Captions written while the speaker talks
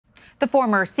The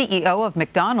former CEO of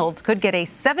McDonald's could get a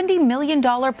 $70 million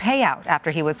payout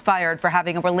after he was fired for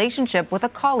having a relationship with a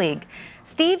colleague.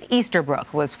 Steve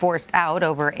Easterbrook was forced out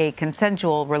over a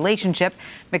consensual relationship.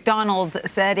 McDonald's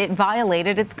said it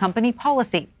violated its company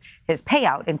policy. His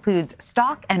payout includes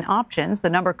stock and options. The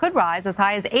number could rise as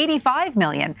high as $85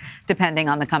 million, depending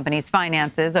on the company's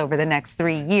finances over the next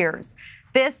 3 years.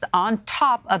 This on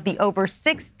top of the over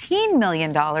 $16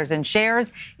 million in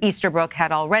shares Easterbrook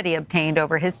had already obtained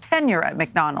over his tenure at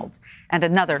McDonald's, and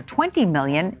another $20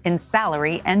 million in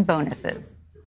salary and bonuses.